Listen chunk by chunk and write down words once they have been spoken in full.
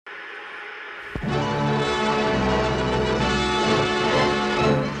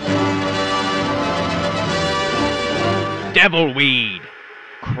devilweed,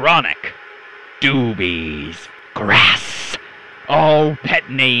 chronic, doobies, grass. All pet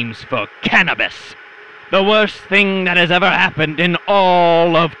names for cannabis. The worst thing that has ever happened in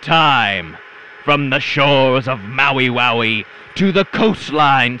all of time. From the shores of Maui Wowie to the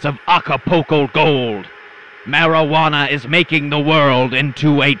coastlines of Acapulco Gold, marijuana is making the world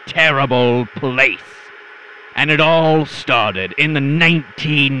into a terrible place. And it all started in the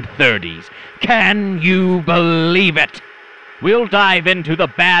 1930s. Can you believe it? We'll dive into the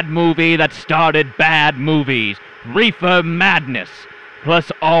bad movie that started bad movies, Reefer Madness,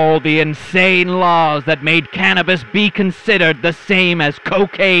 plus all the insane laws that made cannabis be considered the same as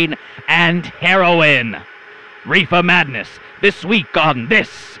cocaine and heroin. Reefer Madness, this week on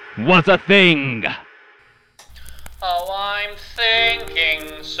This Was a Thing. Oh, I'm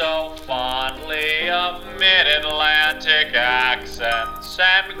thinking so fondly of mid-Atlantic accents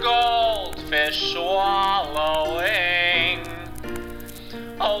and goldfish swallowing.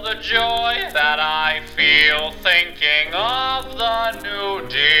 Oh, the joy that I feel thinking of the New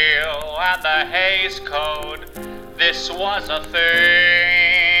Deal and the Hays Code. This was a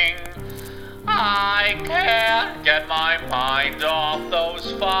thing. I can't get my mind off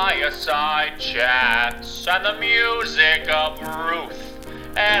those fireside chats and the music of Ruth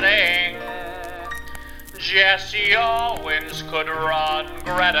Etting. Jesse Owens could run,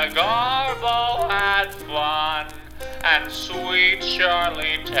 Greta Garbo had fun, and sweet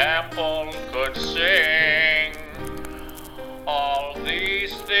Shirley Temple could sing. All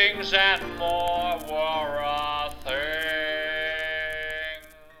these things and more were a thing.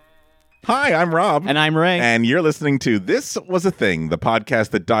 Hi, I'm Rob. And I'm Ray. And you're listening to This Was a Thing, the podcast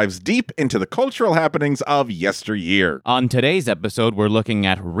that dives deep into the cultural happenings of yesteryear. On today's episode, we're looking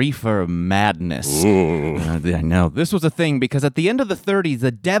at Reefer Madness. Ooh. I know. This was a thing because at the end of the 30s,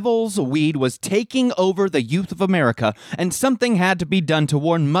 the devil's weed was taking over the youth of America, and something had to be done to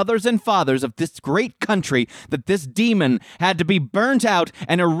warn mothers and fathers of this great country that this demon had to be burnt out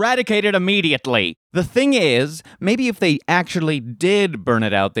and eradicated immediately. The thing is, maybe if they actually did burn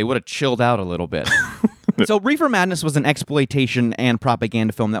it out, they would have chilled out a little bit. So Reefer Madness was an exploitation and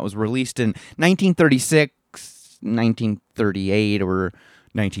propaganda film that was released in 1936, 1938, or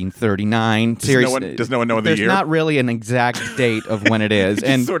 1939. Does no one know the year? There's not really an exact date of when it is.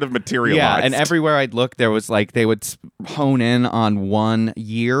 And sort of materialized. Yeah, and everywhere I'd look, there was like, they would hone in on one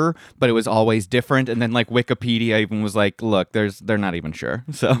year, but it was always different. And then like Wikipedia even was like, look, they're not even sure.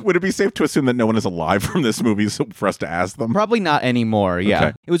 So would it be safe to assume that no one is alive from this movie for us to ask them? Probably not anymore, yeah.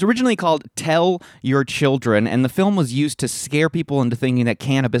 Okay. It was originally called Tell Your Children, and the film was used to scare people into thinking that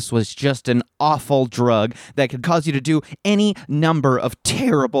cannabis was just an awful drug that could cause you to do any number of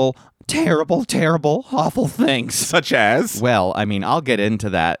terrible, awful things. Such as? Well, I mean, I'll get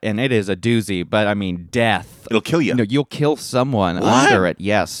into that, and it is a doozy, but I mean, death. It'll kill you. No, you'll kill someone What? under it,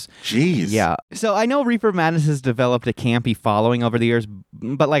 yes. Jeez. Yeah. So I know Reefer Madness has developed a campy following over the years,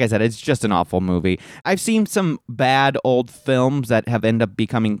 but like I said, it's just an awful movie. I've seen some bad old films that have ended up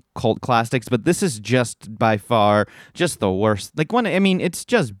becoming cult classics, but this is just by far just the worst. Like it's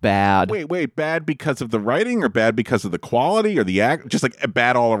just bad. Wait, bad because of the writing or bad because of the quality or the act? Just like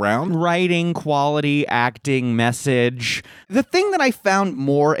bad all around? Writing, quality, acting, message. The thing that I found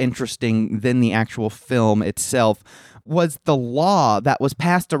more interesting than the actual film itself was the law that was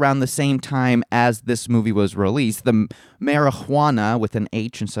passed around the same time as this movie was released. The Marijuana, with an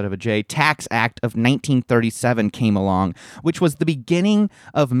H instead of a J, Tax Act of 1937 came along, which was the beginning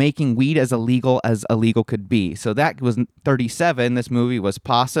of making weed as illegal could be. So that was 37. This movie was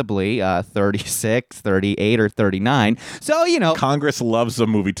possibly 36, 38, or 39. So, Congress loves a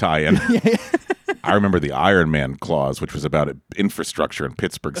movie tie-in. I remember the Iron Man clause, which was about infrastructure and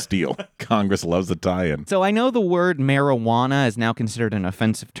Pittsburgh Steel. Congress loves the tie-in. So I know the word marijuana is now considered an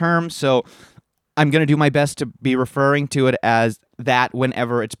offensive term, so I'm going to do my best to be referring to it as that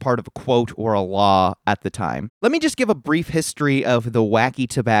whenever it's part of a quote or a law at the time. Let me just give a brief history of the wacky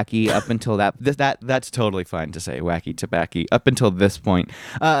tobacco up until that's totally fine to say, wacky tobacco, up until this point.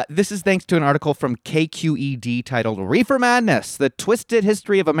 This is thanks to an article from KQED titled Reefer Madness, The Twisted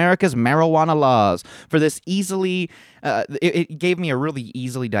History of America's Marijuana Laws. For this it gave me a really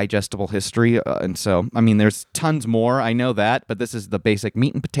easily digestible history, and so, there's tons more, I know that, but this is the basic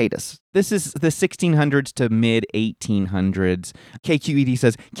meat and potatoes. This is the 1600s to mid-1800s. KQED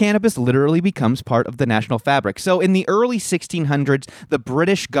says, cannabis literally becomes part of the national fabric. So in the early 1600s, the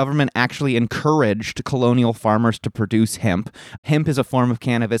British government actually encouraged colonial farmers to produce hemp. Hemp is a form of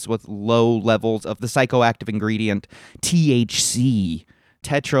cannabis with low levels of the psychoactive ingredient THC,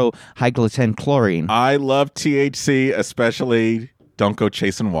 tetrahydrocannabinol. I love THC, especially don't go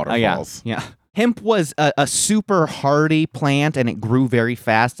chasing waterfalls. Yeah. Hemp was a super hardy plant, and it grew very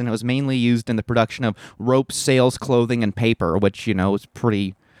fast, and it was mainly used in the production of rope, sails, clothing, and paper, which, is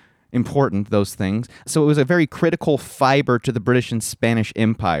pretty important, those things. So it was a very critical fiber to the British and Spanish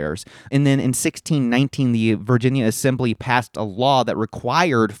empires. And then in 1619, the Virginia Assembly passed a law that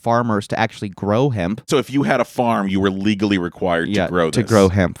required farmers to actually grow hemp. So if you had a farm, you were legally required to grow this. To grow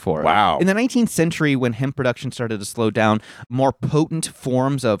hemp for it. Wow. In the 19th century, when hemp production started to slow down, more potent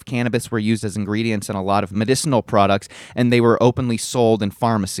forms of cannabis were used as ingredients in a lot of medicinal products, and they were openly sold in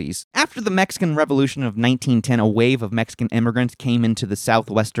pharmacies. After the Mexican Revolution of 1910, a wave of Mexican immigrants came into the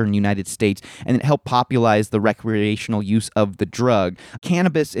southwestern United States, and it helped popularize the recreational use of the drug.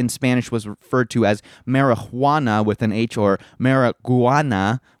 Cannabis in Spanish was referred to as marijuana with an H or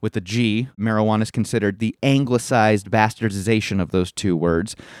marijuana with a G. Marijuana is considered the anglicized bastardization of those two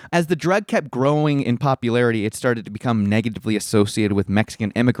words. As the drug kept growing in popularity, it started to become negatively associated with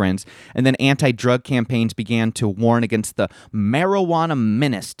Mexican immigrants, and then anti-drug campaigns began to warn against the marijuana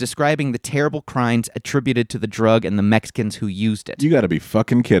menace, describing the terrible crimes attributed to the drug and the Mexicans who used it. You got to be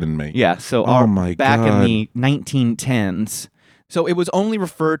fucking kidding me. Yeah, so back in the 1910s. So it was only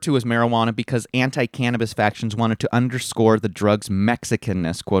referred to as marijuana because anti-cannabis factions wanted to underscore the drug's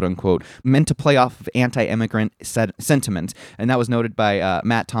Mexicanness, quote unquote, meant to play off of anti-immigrant sentiments. And that was noted by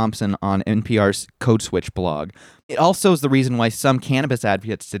Matt Thompson on NPR's Code Switch blog. It also is the reason why some cannabis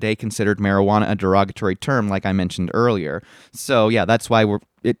advocates today considered marijuana a derogatory term, like I mentioned earlier. So yeah, that's why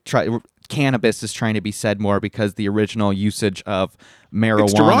cannabis is trying to be said more, because the original usage of marijuana,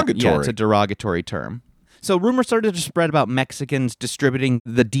 it's derogatory. Yeah, it's a derogatory term. So rumors started to spread about Mexicans distributing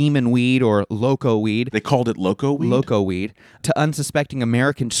the demon weed or loco weed. They called it loco weed? Loco weed. To unsuspecting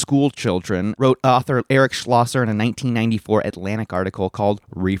American school children, wrote author Eric Schlosser in a 1994 Atlantic article called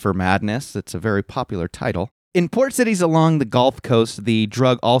Reefer Madness. It's a very popular title. In port cities along the Gulf Coast, the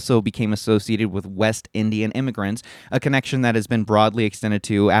drug also became associated with West Indian immigrants, a connection that has been broadly extended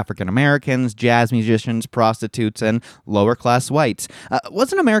to African Americans, jazz musicians, prostitutes, and lower-class whites.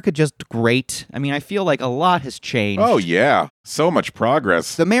 Wasn't America just great? I mean, I feel like a lot has changed. Oh, yeah. So much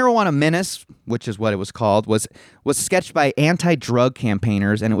progress. The marijuana menace, which is what it was called, was sketched by anti-drug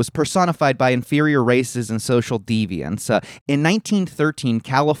campaigners, and it was personified by inferior races and social deviants. In 1913,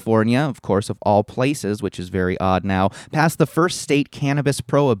 California, of course, of all places, which is very odd now, passed the first state cannabis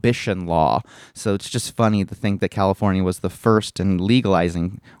prohibition law. So it's just funny to think that California was the first in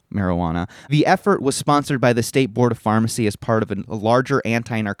legalizing marijuana. The effort was sponsored by the State Board of Pharmacy as part of a larger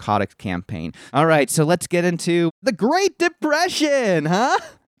anti-narcotics campaign. All right, so let's get into the Great Depression, huh?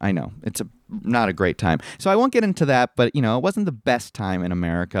 I know, it's not a great time. So I won't get into that, but, it wasn't the best time in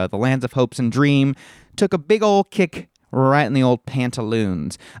America. The lands of hopes and dream took a big old kick right in the old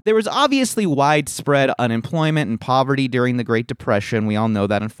pantaloons. There was obviously widespread unemployment and poverty during the Great Depression. We all know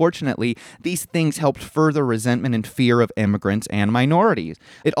that. Unfortunately, these things helped further resentment and fear of immigrants and minorities.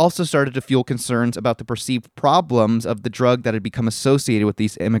 It also started to fuel concerns about the perceived problems of the drug that had become associated with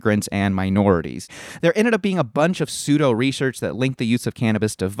these immigrants and minorities. There ended up being a bunch of pseudo-research that linked the use of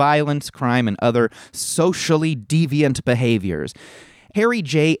cannabis to violence, crime, and other socially deviant behaviors. Harry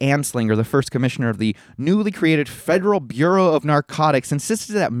J. Anslinger, the first commissioner of the newly created Federal Bureau of Narcotics,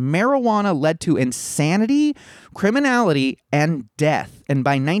 insisted that marijuana led to insanity, criminality, and death. And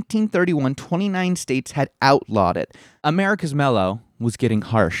by 1931, 29 states had outlawed it. America's mellow was getting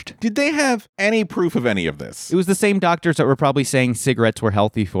harshed. Did they have any proof of any of this? It was the same doctors that were probably saying cigarettes were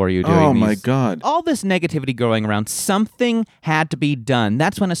healthy for you doing Oh, these. my God. All this negativity going around, something had to be done.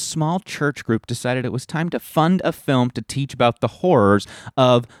 That's when a small church group decided it was time to fund a film to teach about the horrors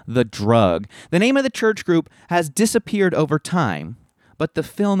of the drug. The name of the church group has disappeared over time, but the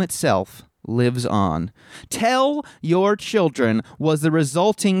film itself lives on. Tell Your Children was the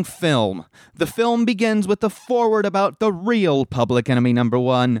resulting film. The film begins with the foreword about the real public enemy number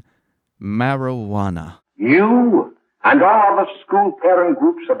one, marijuana. You and all other school parent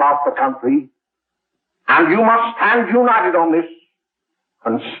groups about the country, and you must stand united on this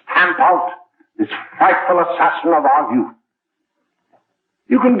and stamp out this frightful assassin of our youth.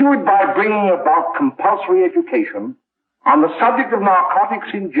 You can do it by bringing about compulsory education on the subject of narcotics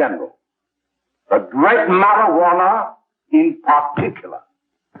in general, the dread marijuana in particular.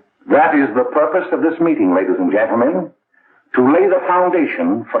 That is the purpose of this meeting, ladies and gentlemen, to lay the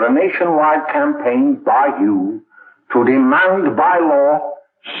foundation for a nationwide campaign by you to demand by law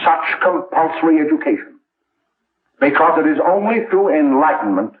such compulsory education. Because it is only through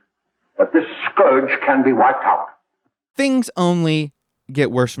enlightenment that this scourge can be wiped out. Things only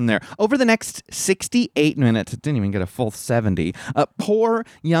get worse from there. Over the next 68 minutes, it didn't even get a full 70, poor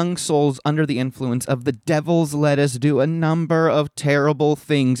young souls under the influence of the devil's lettuce do a number of terrible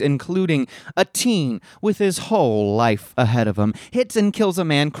things, including a teen with his whole life ahead of him hits and kills a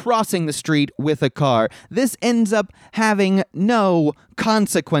man crossing the street with a car. This ends up having no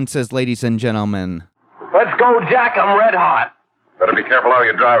consequences, ladies and gentlemen. Let's go, Jack. I'm red hot. Better be careful how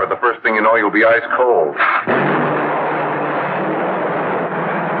you drive it. The first thing you know, you'll be ice cold.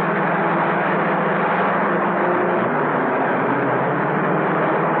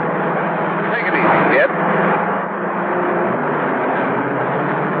 Take it easy, kid.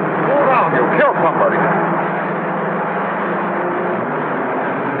 Slow down. You'll kill somebody.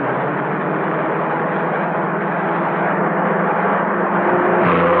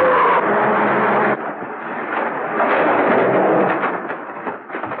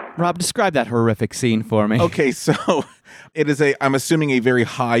 Rob, describe that horrific scene for me. Okay, so it is I'm assuming a very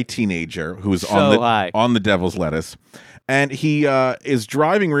high teenager who's on the devil's lettuce. And he is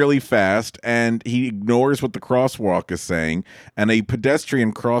driving really fast, and he ignores what the crosswalk is saying, and a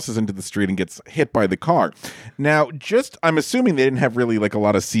pedestrian crosses into the street and gets hit by the car. Now, I'm assuming they didn't have really like a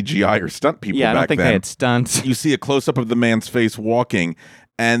lot of CGI or stunt people back then. Yeah, I don't think they had stunts. You see a close-up of the man's face walking,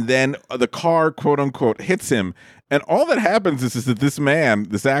 and then the car, quote-unquote, hits him. And all that happens is that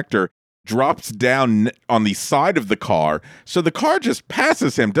this actor, drops down on the side of the car, so the car just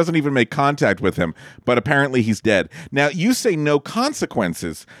passes him, doesn't even make contact with him, but apparently he's dead. Now, you say no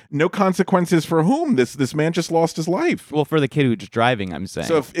consequences. No consequences for whom? This man just lost his life. Well, for the kid who's driving, I'm saying.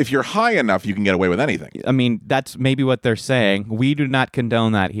 So if you're high enough, you can get away with anything. I mean, that's maybe what they're saying. We do not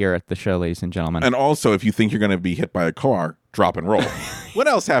condone that here at the show, ladies and gentlemen. And also, if you think you're going to be hit by a car, drop and roll. What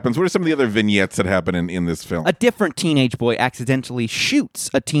else happens? What are some of the other vignettes that happen in this film? A different teenage boy accidentally shoots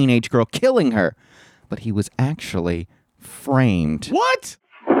a teenage girl, killing her, but he was actually framed. What?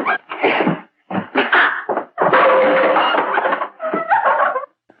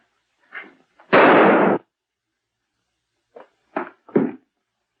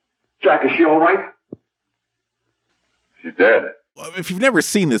 Jack, is she all right? She's dead. If you've never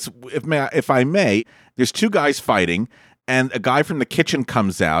seen this, if I may, there's two guys fighting, and a guy from the kitchen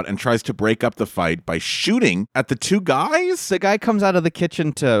comes out and tries to break up the fight by shooting at the two guys? The guy comes out of the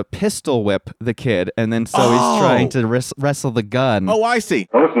kitchen to pistol whip the kid, and then he's trying to wrestle the gun. Oh, I see.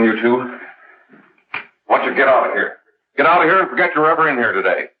 Now listen, you two. Why don't you get out of here? Get out of here and forget you're ever in here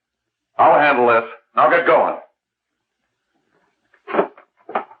today. I'll handle this. Now get going.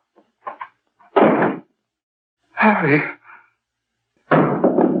 Harry.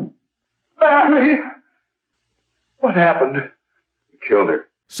 Harry. What happened? You killed her.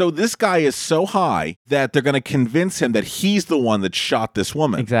 So this guy is so high that they're going to convince him that he's the one that shot this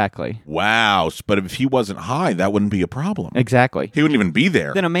woman. Exactly. Wow. But if he wasn't high, that wouldn't be a problem. Exactly. He wouldn't even be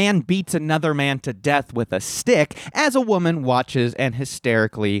there. Then a man beats another man to death with a stick as a woman watches and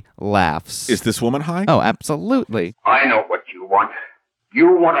hysterically laughs. Is this woman high? Oh, absolutely. I know what you want.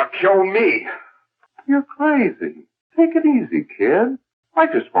 You want to kill me. You're crazy. Take it easy, kid. I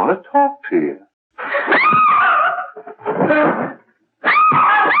just want to talk to you.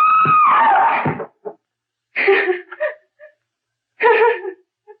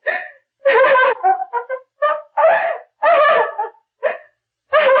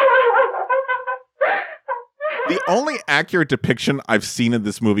 The only accurate depiction I've seen in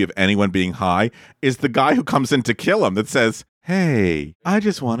this movie of anyone being high is the guy who comes in to kill him that says, "Hey, I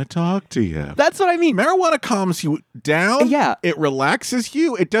just want to talk to you." That's what I mean. Marijuana calms you down. Yeah. It relaxes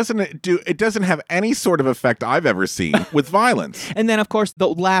you. It doesn't have any sort of effect I've ever seen with violence. And then, of course, the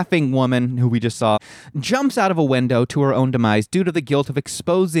laughing woman, who we just saw, jumps out of a window to her own demise due to the guilt of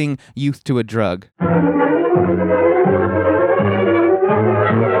exposing youth to a drug.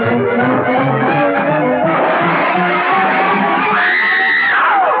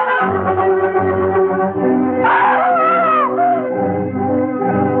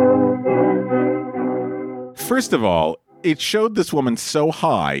 First of all, it showed this woman so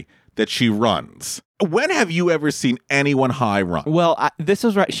high that she runs. When have you ever seen anyone high run? Well, this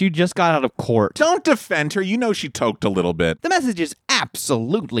was right. She just got out of court. Don't defend her. You know she toked a little bit. The message is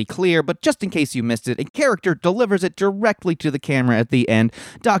absolutely clear, but just in case you missed it, a character delivers it directly to the camera at the end.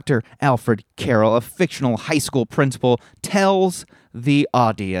 Dr. Alfred Carroll, a fictional high school principal, tells the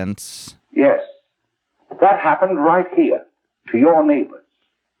audience. Yes, that happened right here, to your neighbors.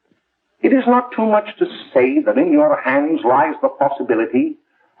 It is not too much to say that in your hands lies the possibility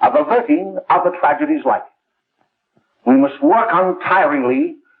of averting other tragedies like it. We must work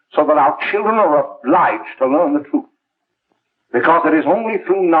untiringly so that our children are obliged to learn the truth, because it is only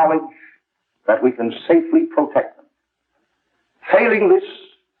through knowledge that we can safely protect them. Failing this,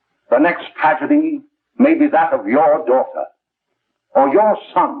 the next tragedy may be that of your daughter, or your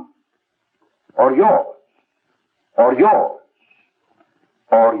son, or yours, or yours,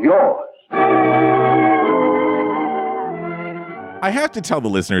 or yours. I have to tell the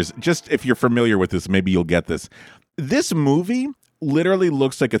listeners, just if you're familiar with this, maybe you'll get this. This movie literally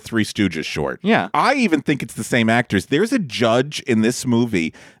looks like a Three Stooges short. Yeah. I even think it's the same actors. There's a judge in this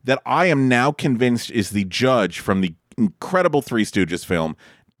movie that I am now convinced is the judge from the incredible Three Stooges film,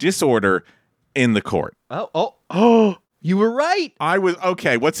 Disorder in the Court. Oh, you were right. I was,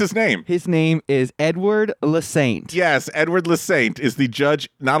 okay, what's his name? His name is Edward Lasaint. Yes, Edward Lasaint is the judge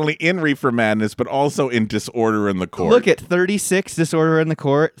not only in Reefer Madness, but also in Disorder in the Court. Look at 36 Disorder in the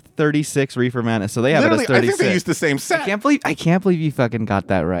Court, 36 Reefer Madness. So they have Literally, it as 36. I think they used the same set. I can't believe you fucking got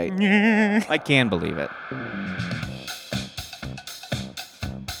that right. I can believe it.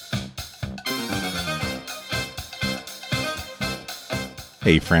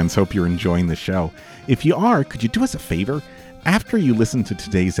 Hey friends, hope you're enjoying the show. If you are, could you do us a favor? After you listen to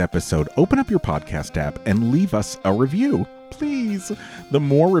today's episode, open up your podcast app and leave us a review. Please. The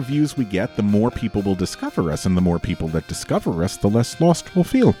more reviews we get, the more people will discover us, and the more people that discover us, the less lost we'll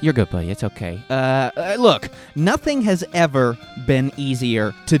feel. You're good, buddy. It's okay. Look, nothing has ever been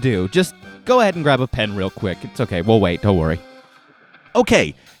easier to do. Just go ahead and grab a pen real quick. It's okay. We'll wait. Don't worry.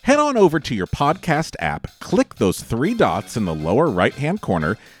 Okay, head on over to your podcast app, click those three dots in the lower right-hand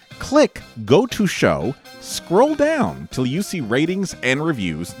corner, click Go to Show, scroll down till you see ratings and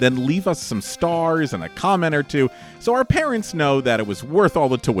reviews, then leave us some stars and a comment or two so our parents know that it was worth all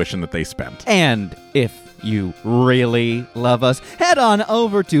the tuition that they spent. And if you really love us, head on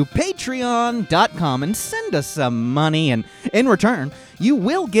over to patreon.com and send us some money, and in return, you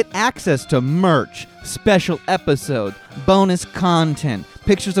will get access to merch, special episodes, bonus content,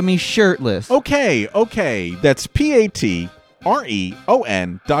 pictures of me shirtless. Okay, that's patreon.com.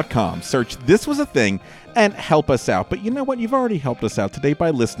 Search This Was a Thing and help us out. But you know what? You've already helped us out today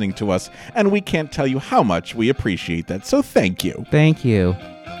by listening to us, and we can't tell you how much we appreciate that, so thank you. Thank you.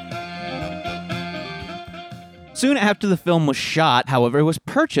 Soon after the film was shot, however, it was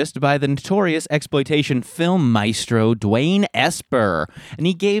purchased by the notorious exploitation film maestro Dwayne Esper, and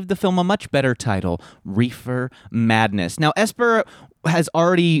he gave the film a much better title, Reefer Madness. Now, Esper has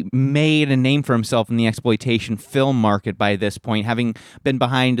already made a name for himself in the exploitation film market by this point, having been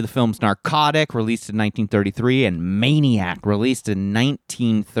behind the films Narcotic, released in 1933, and Maniac, released in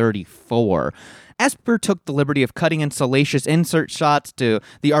 1934. Esper took the liberty of cutting in salacious insert shots to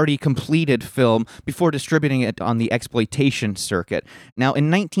the already completed film before distributing it on the exploitation circuit. Now,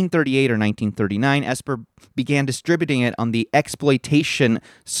 in 1938 or 1939, Esper began distributing it on the exploitation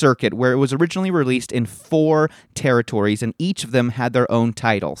circuit, where it was originally released in 4 territories, and each of them had their own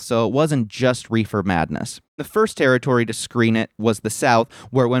title, so it wasn't just Reefer Madness. The first territory to screen it was the South,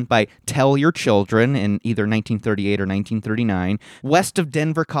 where it went by Tell Your Children in either 1938 or 1939. West of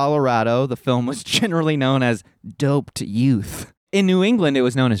Denver, Colorado, the film was generally known as Doped Youth. In New England, it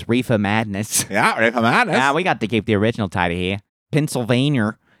was known as Reefer Madness. Yeah, Reefer Madness. We got to keep the original title here.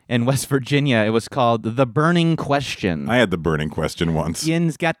 Pennsylvania and West Virginia, it was called The Burning Question. I had the burning question once.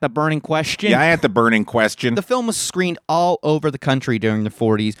 Yin's got the burning question. Yeah, I had the burning question. The film was screened all over the country during the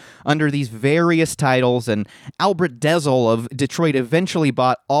 40s under these various titles, and Albert Dezel of Detroit eventually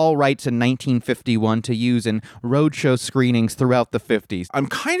bought all rights in 1951 to use in roadshow screenings throughout the 50s. I'm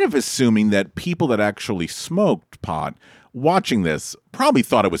kind of assuming that people that actually smoked pot watching this probably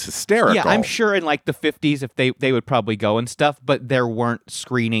thought it was hysterical. Yeah, I'm sure in like the 50s if they would probably go and stuff, but there weren't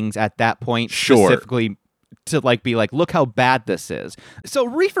screenings at that point specifically to like be like, look how bad this is. So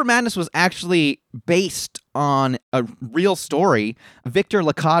Reefer Madness was actually based on a real story. Victor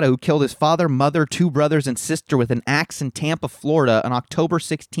Licata, who killed his father, mother, 2 brothers, and sister with an axe in Tampa, Florida on October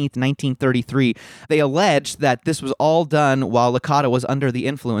 16th, 1933. They alleged that this was all done while Licata was under the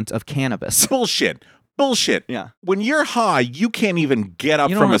influence of cannabis. Bullshit. Yeah. When you're high, you can't even get up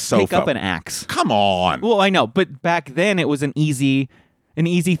from a sofa. Pick up an axe. Come on. Well, I know, but back then it was an easy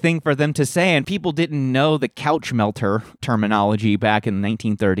thing for them to say, and people didn't know the couch melter terminology back in the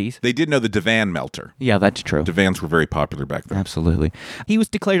 1930s. They did know the divan melter. Yeah, that's true. Divans were very popular back then. Absolutely. He was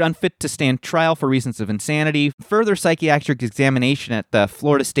declared unfit to stand trial for reasons of insanity. Further psychiatric examination at the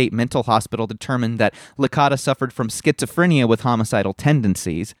Florida State Mental Hospital determined that Licata suffered from schizophrenia with homicidal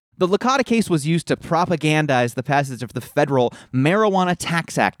tendencies. The Licata case was used to propagandize the passage of the Federal Marijuana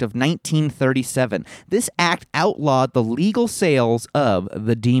Tax Act of 1937. This act outlawed the legal sales of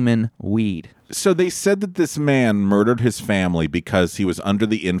the demon weed. So they said that this man murdered his family because he was under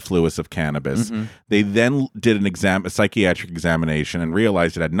the influence of cannabis. Mm-hmm. They then did a psychiatric examination and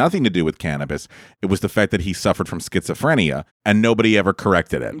realized it had nothing to do with cannabis. It was the fact that he suffered from schizophrenia, and nobody ever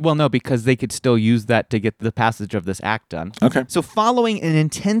corrected it. Well, no, because they could still use that to get the passage of this act done. Okay. So following an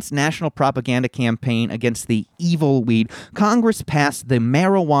intense national propaganda campaign against the evil weed, Congress passed the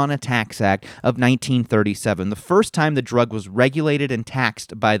Marijuana Tax Act of 1937, the first time the drug was regulated and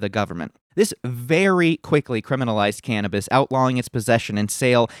taxed by the government. This very quickly criminalized cannabis, outlawing its possession and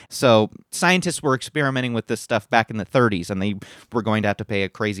sale. So scientists were experimenting with this stuff back in the 30s, and they were going to have to pay a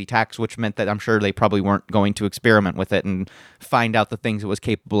crazy tax, which meant that I'm sure they probably weren't going to experiment with it and find out the things it was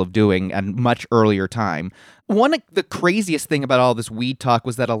capable of doing at a much earlier time. One of the craziest thing about all this weed talk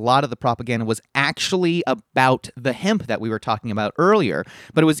was that a lot of the propaganda was actually about the hemp that we were talking about earlier.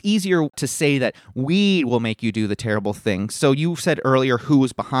 But it was easier to say that weed will make you do the terrible thing. So you said earlier who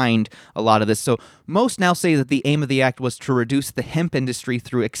was behind a lot of this. So most now say that the aim of the act was to reduce the hemp industry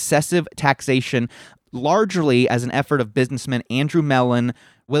through excessive taxation, largely as an effort of businessmen Andrew Mellon,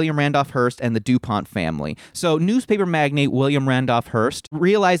 William Randolph Hearst, and the DuPont family. So newspaper magnate William Randolph Hearst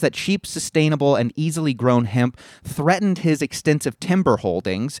realized that cheap, sustainable, and easily grown hemp threatened his extensive timber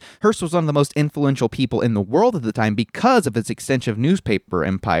holdings. Hearst was one of the most influential people in the world at the time because of his extensive newspaper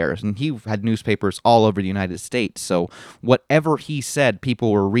empires, and he had newspapers all over the United States. So whatever he said,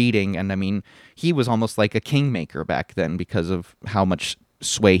 people were reading, and I mean, he was almost like a kingmaker back then because of how much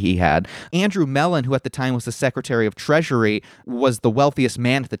sway he had. Andrew Mellon, who at the time was the Secretary of Treasury, was the wealthiest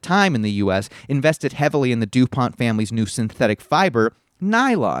man at the time in the U.S., invested heavily in the DuPont family's new synthetic fiber,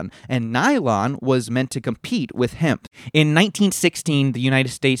 nylon, and nylon was meant to compete with hemp. In 1916, the United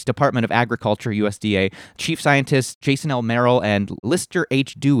States Department of Agriculture, USDA, chief scientists Jason L. Merrill and Lister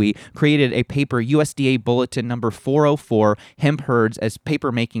H. Dewey created a paper, USDA Bulletin number 404, hemp herds as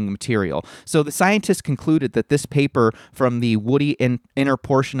paper-making material. So the scientists concluded that this paper from the woody inner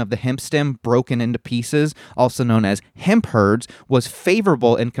portion of the hemp stem broken into pieces, also known as hemp herds, was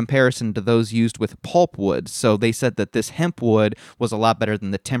favorable in comparison to those used with pulpwood. So they said that this hemp wood was a lot better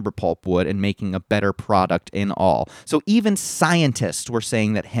than the timber pulp wood and making a better product in all. So even scientists were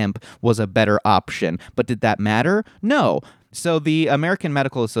saying that hemp was a better option. But did that matter? No. So the American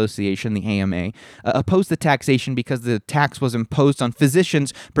Medical Association, the AMA, opposed the taxation because the tax was imposed on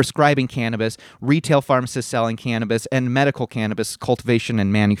physicians prescribing cannabis, retail pharmacists selling cannabis, and medical cannabis cultivation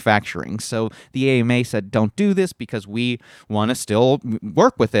and manufacturing. So the AMA said, don't do this because we want to still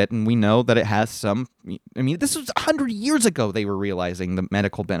work with it, and we know that it has some... I mean, this was 100 years ago they were realizing the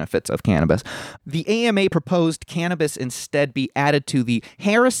medical benefits of cannabis. The AMA proposed cannabis instead be added to the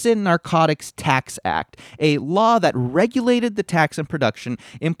Harrison Narcotics Tax Act, a law that regulated the tax and production,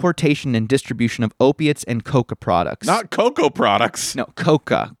 importation, and distribution of opiates and coca products. Not cocoa products. No,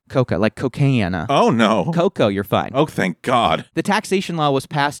 coca, like cocaine. Oh, no. Cocoa, you're fine. Oh, thank God. The taxation law was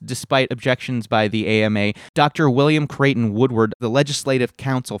passed despite objections by the AMA. Dr. William Creighton Woodward, the legislative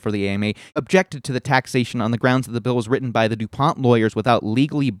counsel for the AMA, objected to the taxation on the grounds that the bill was written by the DuPont lawyers without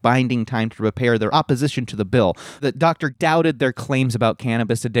legally binding time to prepare their opposition to the bill. The doctor doubted their claims about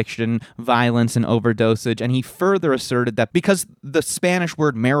cannabis addiction, violence, and overdosage, and he further asserted that because the Spanish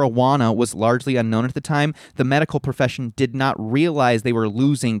word marijuana was largely unknown at the time, the medical profession did not realize they were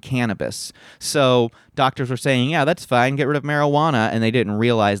losing cannabis. So doctors were saying, yeah, that's fine, get rid of marijuana, and they didn't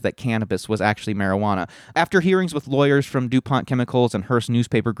realize that cannabis was actually marijuana. After hearings with lawyers from DuPont Chemicals and Hearst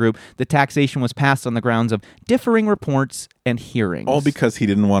Newspaper Group, the taxation was passed on the grounds of differing reports and hearings. All because he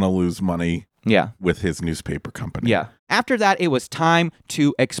didn't want to lose money Yeah. with his newspaper company. Yeah. After that, it was time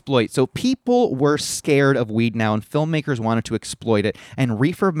to exploit. So people were scared of weed now, and filmmakers wanted to exploit it, and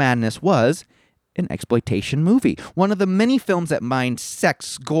Reefer Madness was an exploitation movie. One of the many films that mined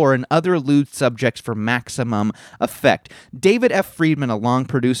sex, gore, and other lewd subjects for maximum effect. David F. Friedman, a long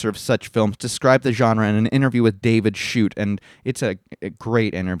producer of such films, described the genre in an interview with David Shute, and it's a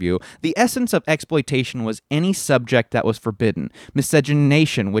great interview. The essence of exploitation was any subject that was forbidden.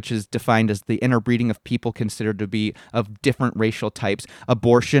 Miscegenation, which is defined as the interbreeding of people considered to be of different racial types.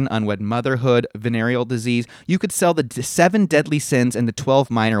 Abortion, unwed motherhood, venereal disease. You could sell the 7 deadly sins and the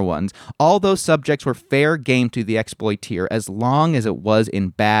 12 minor ones. All those subjects were fair game to the exploiter as long as it was in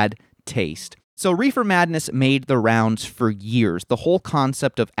bad taste. So Reefer Madness made the rounds for years. The whole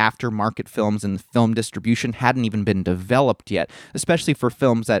concept of aftermarket films and film distribution hadn't even been developed yet, especially for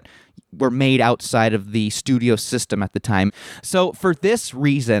films that were made outside of the studio system at the time. So for this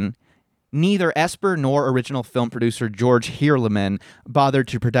reason, neither Esper nor original film producer George Hierleman bothered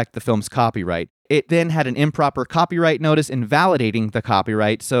to protect the film's copyright. It then had an improper copyright notice invalidating the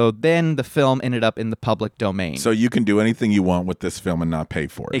copyright, so then the film ended up in the public domain. So you can do anything you want with this film and not pay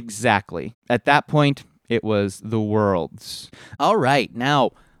for it. Exactly. At that point, it was the world's. All right,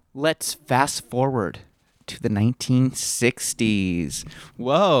 now let's fast forward to the 1960s.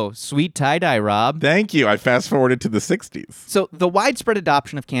 Whoa, sweet tie-dye, Rob. Thank you. I fast forwarded to the 60s. So the widespread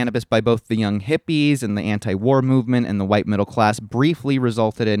adoption of cannabis by both the young hippies and the anti-war movement and the white middle class briefly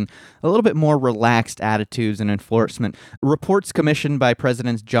resulted in a little bit more relaxed attitudes and enforcement. Reports commissioned by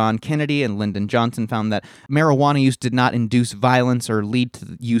Presidents John Kennedy and Lyndon Johnson found that marijuana use did not induce violence or lead to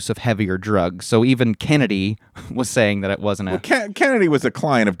the use of heavier drugs. So even Kennedy was saying that it wasn't a... Well, Kennedy was a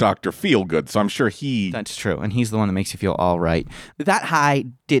client of Dr. Feelgood, so I'm sure he... That's true, and he's the one that makes you feel all right. That high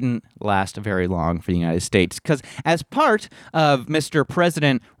didn't last very long for the United States, because as part of Mr.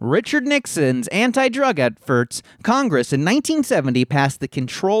 President Richard Nixon's anti-drug efforts, Congress in 1970 passed the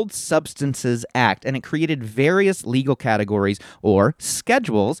Controlled Substances Act, and it created various legal categories, or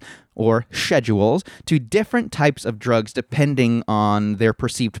schedules, to different types of drugs depending on their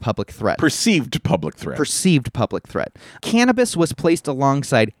perceived public threat. Perceived public threat. Cannabis was placed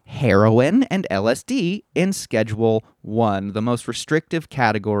alongside heroin and LSD in Schedule 1, the most restrictive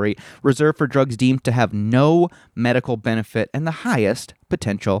category reserved for drugs deemed to have no medical benefit and the highest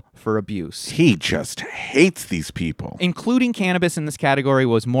potential for abuse. He just hates these people. Including cannabis in this category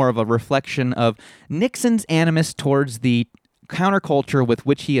was more of a reflection of Nixon's animus towards the counterculture with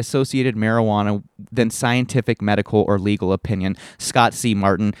which he associated marijuana than scientific, medical, or legal opinion. Scott C.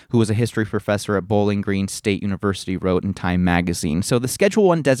 Martin, who was a history professor at Bowling Green State University, wrote in Time magazine. So the Schedule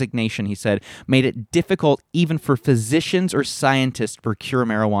 1 designation, he said, made it difficult even for physicians or scientists to procure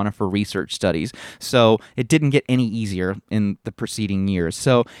marijuana for research studies. So it didn't get any easier in the preceding years.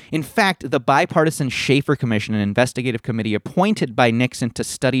 So, in fact, the bipartisan Schaefer Commission, an investigative committee appointed by Nixon to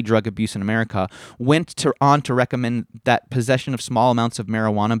study drug abuse in America, went on to recommend that possession of small amounts of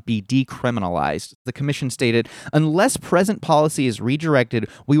marijuana be decriminalized. The commission stated, unless present policy is redirected,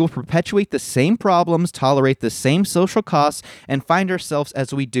 we will perpetuate the same problems, tolerate the same social costs, and find ourselves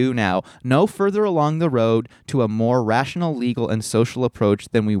as we do now, no further along the road to a more rational legal and social approach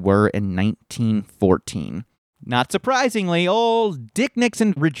than we were in 1914. Not surprisingly, old Dick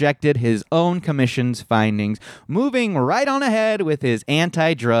Nixon rejected his own commission's findings, moving right on ahead with his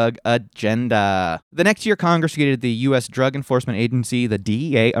anti-drug agenda. The next year, Congress created the U.S. Drug Enforcement Agency, the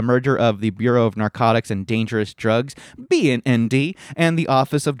DEA, a merger of the Bureau of Narcotics and Dangerous Drugs, BND, and the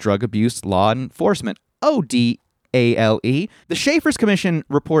Office of Drug Abuse Law Enforcement, ODALE. The Schaefer's Commission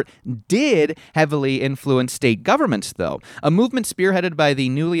report did heavily influence state governments, though. A movement spearheaded by the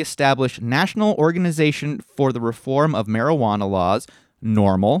newly established National Organization for the Reform of Marijuana Laws,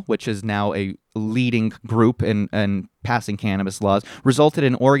 NORML, which is now a leading group in passing cannabis laws, resulted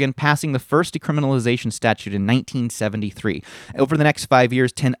in Oregon passing the first decriminalization statute in 1973. Over the next 5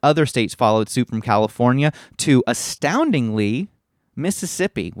 years, 10 other states followed suit from California to, astoundingly,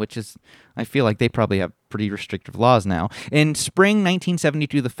 Mississippi, which is, I feel like they probably have pretty restrictive laws now. In spring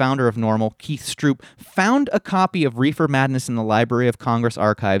 1972, the founder of NORML, Keith Stroup, found a copy of Reefer Madness in the Library of Congress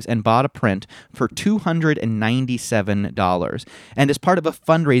archives and bought a print for $297. And as part of a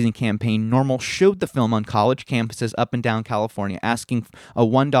fundraising campaign, NORML showed the film on college campuses up and down California, asking a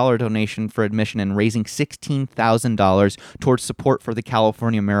 $1 donation for admission and raising $16,000 towards support for the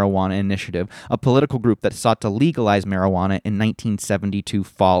California Marijuana Initiative, a political group that sought to legalize marijuana in 1972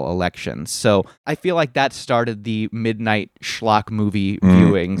 fall elections. So I feel like that started the midnight schlock movie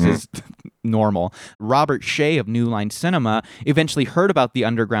viewings is NORML. Robert Shea of New Line Cinema eventually heard about the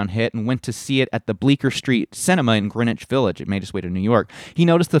underground hit and went to see it at the Bleecker Street Cinema in Greenwich Village. It made its way to New York. He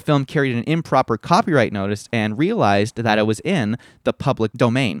noticed the film carried an improper copyright notice and realized that it was in the public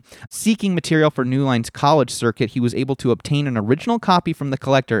domain. Seeking material for New Line's college circuit, he was able to obtain an original copy from the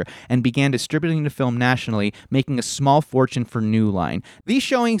collector and began distributing the film nationally, making a small fortune for New Line. These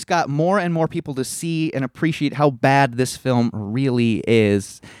showings got more and more people to see and appreciate how bad this film really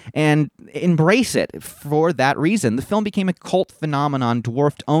is, and embrace it for that reason. The film became a cult phenomenon,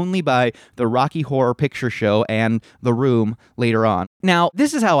 dwarfed only by the Rocky Horror Picture Show and The Room later on. Now,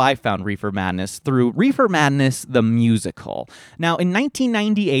 this is how I found Reefer Madness, through Reefer Madness the Musical. Now, in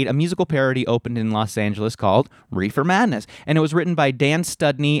 1998, a musical parody opened in Los Angeles called Reefer Madness, and it was written by Dan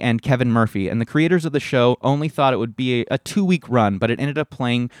Studney and Kevin Murphy, and the creators of the show only thought it would be a 2-week run, but it ended up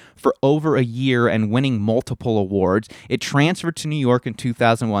playing for over a year and winning multiple awards. It transferred to New York in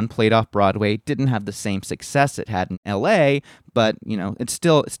 2001, played off Broadway Broadway. It didn't have the same success it had in L.A., but, it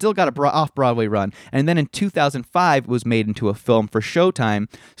still got a off-Broadway run. And then in 2005, it was made into a film for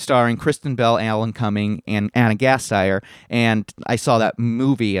Showtime, starring Kristen Bell, Alan Cumming, and Anna Gasteyer. And I saw that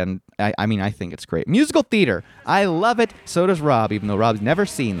movie, and I think it's great. Musical theater. I love it. So does Rob, even though Rob's never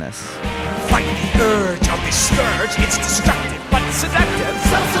seen this. Fight the urge of this scourge. It's destructive but seductive.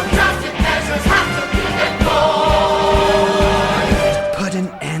 So subtractive measures have to be employed. To put an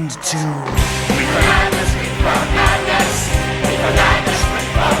end to reefer madness, reefer madness, reefer madness,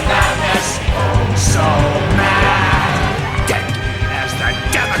 reefer madness. Oh, so mad. Deadly as the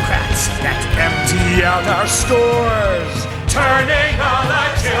Democrats that empty out our stores, turning all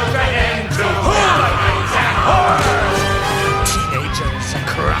our children into hooligans and whores. Teenagers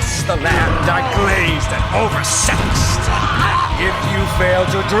across the land are glazed and oversexed. If you fail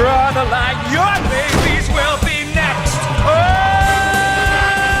to draw the line, your babies will be next.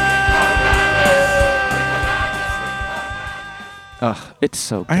 Ugh, it's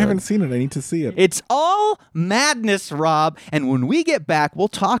so good. I haven't seen it. I need to see it. It's all madness, Rob. And when we get back, we'll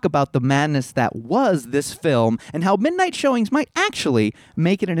talk about the madness that was this film and how midnight showings might actually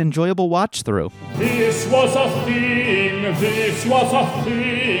make it an enjoyable watch through. This was a thing, this was a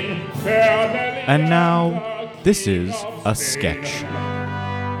thing. And now, this is a sketch.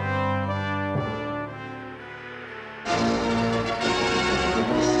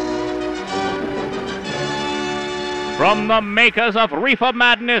 From the makers of Reefer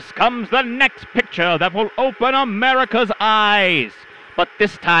Madness comes the next picture that will open America's eyes. But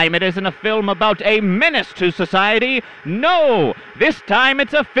this time it isn't a film about a menace to society. No, this time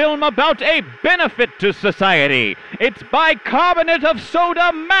it's a film about a benefit to society. It's Bicarbonate of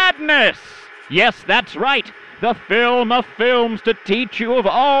Soda Madness. Yes, that's right. The film of films to teach you of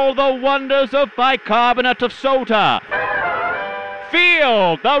all the wonders of bicarbonate of soda.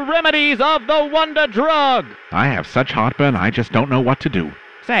 Feel the remedies of the wonder drug. I have such heartburn, I just don't know what to do.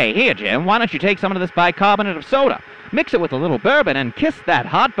 Say, here, Jim, why don't you take some of this bicarbonate of soda, mix it with a little bourbon, and kiss that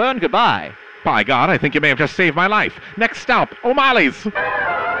heartburn goodbye. By God, I think you may have just saved my life. Next stop, O'Malley's.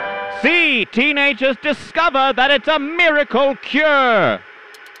 See, teenagers discover that it's a miracle cure.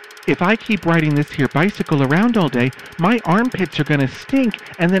 If I keep riding this here bicycle around all day, my armpits are gonna stink,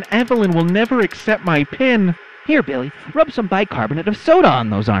 and then Evelyn will never accept my pin. Here, Billy, rub some bicarbonate of soda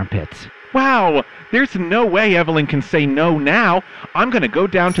on those armpits. Wow, there's no way Evelyn can say no now. I'm gonna go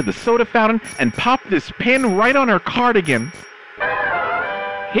down to the soda fountain and pop this pin right on her cardigan.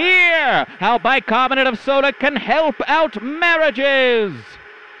 Here, how bicarbonate of soda can help out marriages.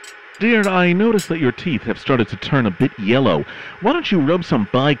 Dear, I notice that your teeth have started to turn a bit yellow. Why don't you rub some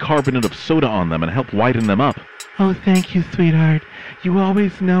bicarbonate of soda on them and help whiten them up? Oh, thank you, sweetheart. You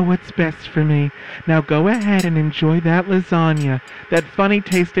always know what's best for me. Now go ahead and enjoy that lasagna. That funny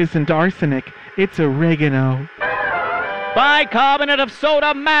taste isn't arsenic, it's oregano. Bicarbonate of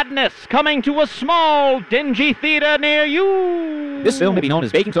Soda Madness, coming to a small, dingy theater near you. This film may be known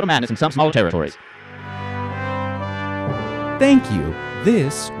as Baking Soda Madness in some small territories. Thank you.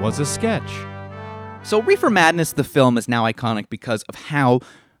 This was a sketch. So Reefer Madness, the film, is now iconic because of how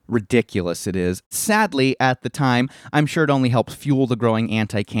ridiculous it is. Sadly, at the time, I'm sure it only helped fuel the growing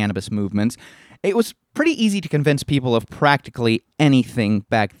anti-cannabis movements. It was pretty easy to convince people of practically anything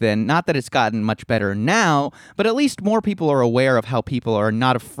back then. Not that it's gotten much better now, but at least more people are aware of how people are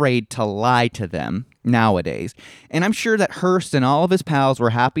not afraid to lie to them nowadays. And I'm sure that Hearst and all of his pals were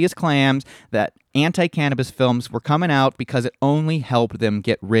happy as clams that anti-cannabis films were coming out because it only helped them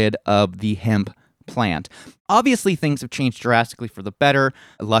get rid of the hemp plant. Obviously, things have changed drastically for the better,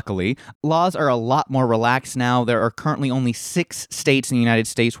 luckily. Laws are a lot more relaxed now. There are currently only 6 states in the United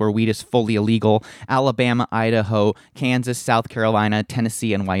States where weed is fully illegal. Alabama, Idaho, Kansas, South Carolina,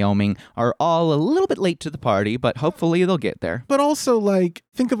 Tennessee, and Wyoming are all a little bit late to the party, but hopefully they'll get there. But also,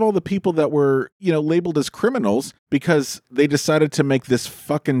 think of all the people that were, labeled as criminals because they decided to make this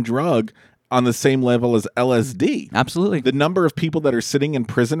fucking drug on the same level as LSD. Absolutely. The number of people that are sitting in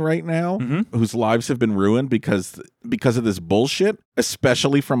prison right now whose lives have been ruined because of this bullshit,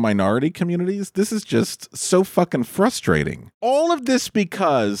 especially from minority communities, this is just so fucking frustrating. All of this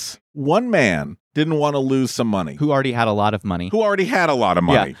because one man didn't want to lose some money. Who already had a lot of money.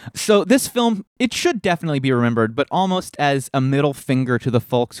 Yeah. So this film, it should definitely be remembered, but almost as a middle finger to the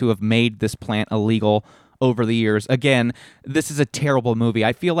folks who have made this plant illegal over the years. Again, this is a terrible movie.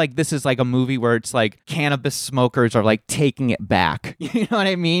 I feel like this is like a movie where it's like cannabis smokers are like taking it back. You know what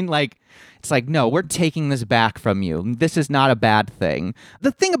I mean? It's like, no, we're taking this back from you. This is not a bad thing.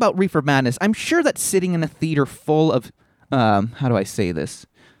 The thing about Reefer Madness, I'm sure that sitting in a theater full of, how do I say this?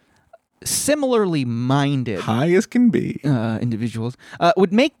 similarly minded High as can be. individuals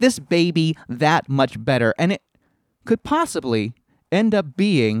would make this baby that much better, and it could possibly end up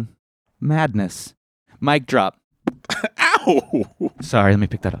being madness. Mic drop. Ow! Sorry, let me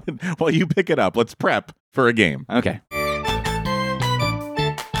pick that up. Well, you pick it up. Let's prep for a game. Okay.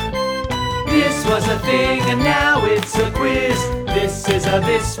 This was a thing and now it's a quiz. This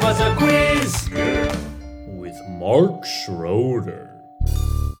was a quiz. With Mark Schroeder.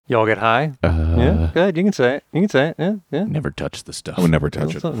 Y'all get high? Yeah, good. You can say it. You can say it. Yeah. Never touch the stuff. I would never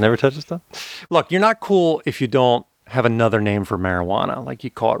touch it. Never touch the stuff. Look, you're not cool if you don't have another name for marijuana. Like you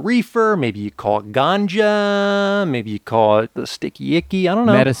call it reefer, maybe you call it ganja, maybe you call it the sticky icky. I don't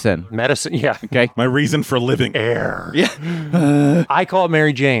know. Medicine. Medicine, yeah. Okay. My reason for living. Air. Yeah. I call it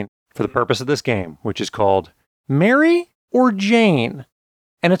Mary Jane for the purpose of this game, which is called Mary or Jane.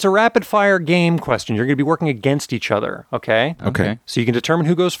 And it's a rapid fire game question. You're going to be working against each other, okay? Okay. So you can determine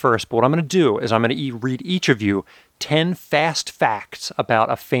who goes first, but what I'm going to do is I'm going to read each of you 10 fast facts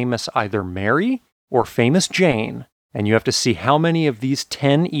about a famous either Mary or famous Jane, and you have to see how many of these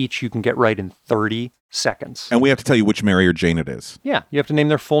 10 each you can get right in 30 seconds. And we have to tell you which Mary or Jane it is. Yeah, you have to name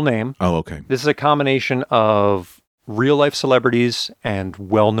their full name. Oh, okay. This is a combination of real-life celebrities and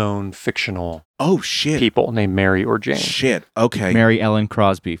well-known fictional Oh, shit. people named Mary or Jane. Shit. Okay. Mary Ellen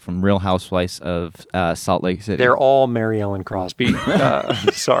Crosby from Real Housewives of Salt Lake City. They're all Mary Ellen Crosby.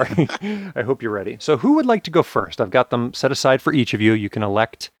 Sorry. I hope you're ready. So who would like to go first? I've got them set aside for each of you. You can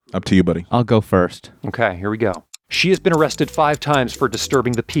elect. Up to you, buddy. I'll go first. Okay, here we go. She has been arrested 5 times for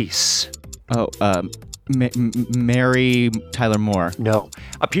disturbing the peace. Oh, Mary Tyler Moore. No.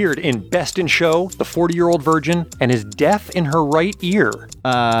 Appeared in Best in Show, The 40-Year-Old Virgin, and is deaf in her right ear.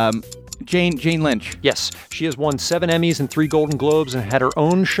 Jane Lynch. Yes, she has won 7 Emmys and 3 Golden Globes and had her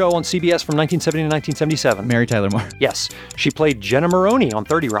own show on CBS from 1970 to 1977. Mary Tyler Moore. Yes, she played Jenna Maroney on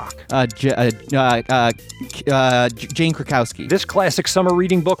 30 Rock. Jane Krakowski. This classic summer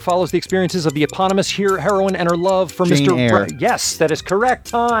reading book follows the experiences of the eponymous heroine and her love for Jane Mr. Eyre. Yes, that is correct.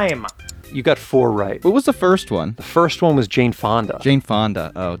 Time. You got 4 right. What was the first one? The first one was Jane Fonda. Jane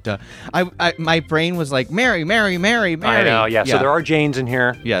Fonda. Oh, duh. My brain was like, Mary. I know, yeah. So there are Janes in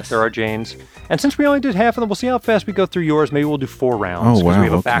here. Yes. There are Janes. And since we only did half of them, we'll see how fast we go through yours. Maybe we'll do 4 rounds. Oh, wow. 'cause we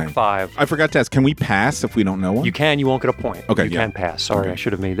have a Okay. back 5. I forgot to ask, can we pass if we don't know one? You can. You won't get a point. Okay, You yeah. can pass. Sorry, Okay. I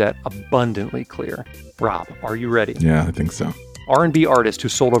should have made that abundantly clear. Rob, are you ready? Yeah, I think so. R&B artist who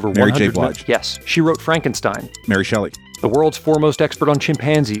sold over Mary 100 J. million. Blige. Yes. She wrote Frankenstein. Mary Shelley. The world's foremost expert on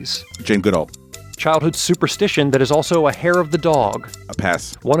chimpanzees. Jane Goodall. Childhood superstition that is also a hair of the dog. A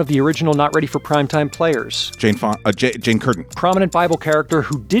pass. One of the original not ready for primetime players. Jane Curtin. Prominent Bible character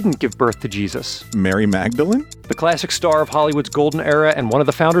who didn't give birth to Jesus. Mary Magdalene. The classic star of Hollywood's golden era and one of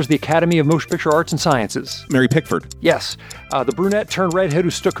the founders of the Academy of Motion Picture Arts and Sciences. Mary Pickford. Yes. The brunette turned redhead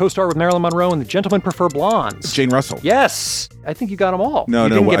who co-starred with Marilyn Monroe in The Gentlemen Prefer Blondes. Jane Russell. Yes. I think you got them all. No, you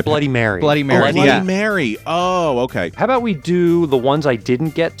no, didn't what- get Bloody Mary. Bloody Mary. Bloody Yeah. Mary. Oh, okay. How about we do the ones I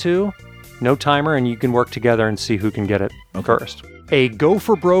didn't get to? No timer, and you can work together and see who can get it first. A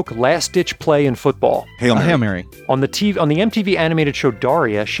go-for-broke, last-ditch play in football. Hail Mary. Hail Mary. On the MTV animated show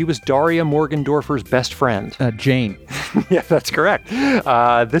Daria, she was Daria Morgendorffer's best friend. Jane. Yeah, that's correct.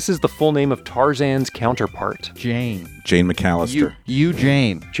 This is the full name of Tarzan's counterpart. Jane. Jane McAllister. You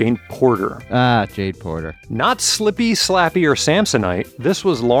Jane. Jane Porter. Jade Porter. Not Slippy, Slappy, or Samsonite. This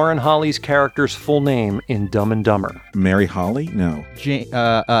was Lauren Holly's character's full name in Dumb and Dumber. Mary Holly? No. Jane.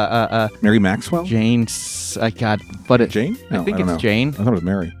 Mary Maxwell? Jane. But Jane? No, I think don't it's know. Jane. I thought it was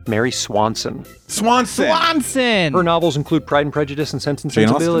Mary. Mary Swanson. Swanson. Her novels include Pride and Prejudice and Sense and Jane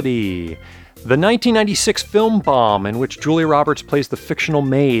Sensibility. The 1996 film Bomb, in which Julia Roberts plays the fictional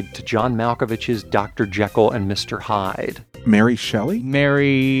maid to John Malkovich's Dr. Jekyll and Mr. Hyde. Mary Shelley?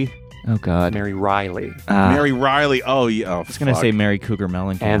 Mary. Oh, God. Mary Riley. Mary Riley. Oh, yeah. Oh, I was going to say Mary Cougar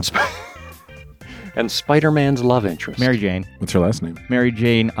Mellencamp. And Spider-Man's love interest. Mary Jane. What's her last name? Mary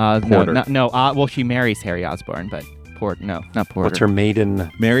Jane. Porter. Well, she marries Harry Osborn, but not Porter. What's her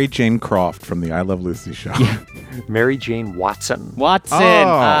maiden? Mary Jane Croft from the I Love Lucy show. Yeah. Mary Jane Watson. Watson.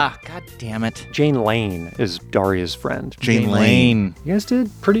 Oh. God damn it. Jane Lane is Daria's friend. Jane Lane. You guys did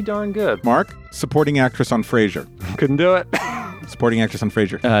pretty darn good. Mark, supporting actress on Frasier. Couldn't do it. Supporting actress on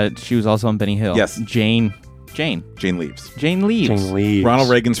Frasier. She was also on Benny Hill. Yes. Jane Leaves. Jane Leaves. Ronald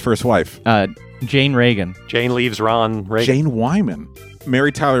Reagan's first wife. Jane Reagan. Jane leaves Ron Reagan. Jane Wyman.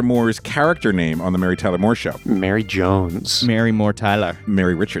 Mary Tyler Moore's character name on The Mary Tyler Moore Show. Mary Jones. Mary Moore Tyler.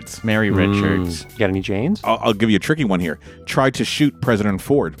 Mary Richards. Mary Richards. You got any Janes? I'll give you a tricky one here. Tried to shoot President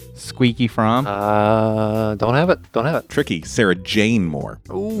Ford. Squeaky Fromm. Don't have it. Tricky. Sarah Jane Moore.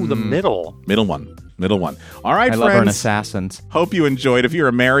 Ooh, the middle. Middle one. Middle one. All right, I friends. love her in Assassins. Hope you enjoyed. If you're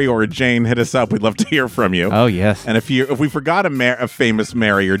a Mary or a Jane, hit us up. We'd love to hear from you. Oh, yes. And if we forgot a famous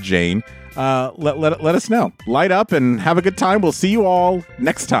Mary or Jane, let us know. Light up and have a good time. We'll see you all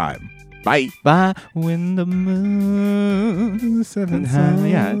next time. Bye. Bye. When the moon.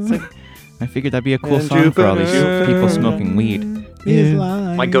 Yeah, it's like, I figured that'd be a cool song for all these people smoking weed.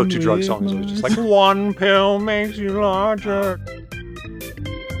 My go-to drug song is always just like, one pill makes you larger.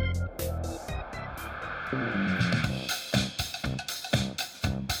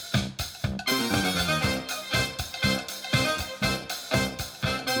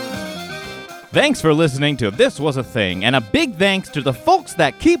 Thanks for listening to This Was a Thing, and a big thanks to the folks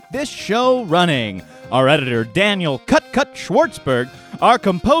that keep this show running. Our editor, Daniel Cut Schwartzberg, our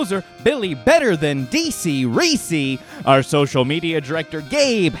composer, Billy Better Than DC Reese, our social media director,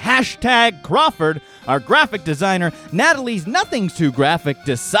 Gabe #Crawford, our graphic designer, Natalie's Nothing's Too Graphic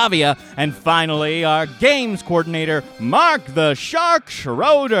DeSavia, and finally, our games coordinator, Mark the Shark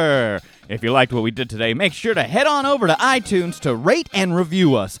Schroeder. If you liked what we did today, make sure to head on over to iTunes to rate and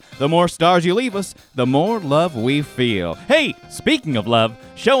review us. The more stars you leave us, the more love we feel. Hey, speaking of love,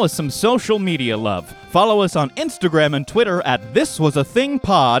 show us some social media love. Follow us on Instagram and Twitter at This Was a Thing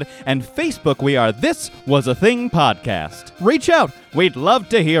Pod, and Facebook we are This Was a Thing Podcast. Reach out. We'd love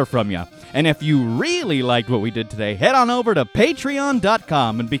to hear from you. And if you really liked what we did today, head on over to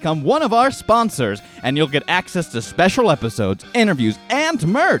patreon.com and become one of our sponsors, and you'll get access to special episodes, interviews, and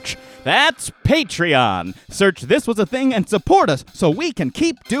merch. That's Patreon. Search This Was a Thing and support us so we can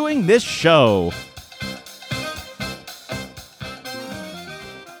keep doing this show.